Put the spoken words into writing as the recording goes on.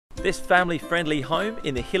This family-friendly home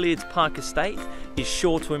in the Hilliards Park Estate is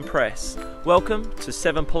sure to impress. Welcome to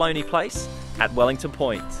 7 Poloni Place at Wellington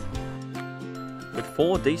Point. With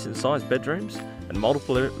 4 decent-sized bedrooms and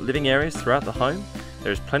multiple living areas throughout the home,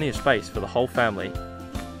 there is plenty of space for the whole family.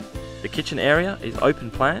 The kitchen area is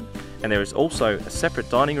open plan, and there is also a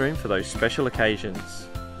separate dining room for those special occasions.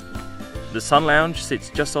 The sun lounge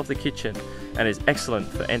sits just off the kitchen and is excellent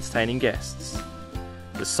for entertaining guests.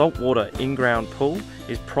 The saltwater in-ground pool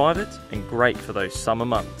is private and great for those summer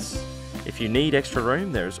months. If you need extra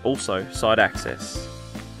room, there is also side access.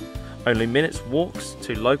 Only minutes walks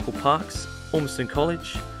to local parks, Ormiston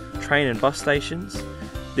College, train and bus stations.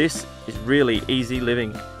 This is really easy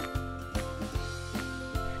living.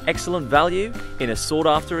 Excellent value in a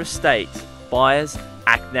sought-after estate. Buyers,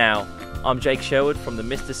 act now. I'm Sherwood from the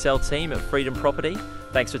Mr. Sell team at Freedom Property.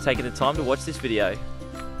 Thanks for taking the time to watch this video.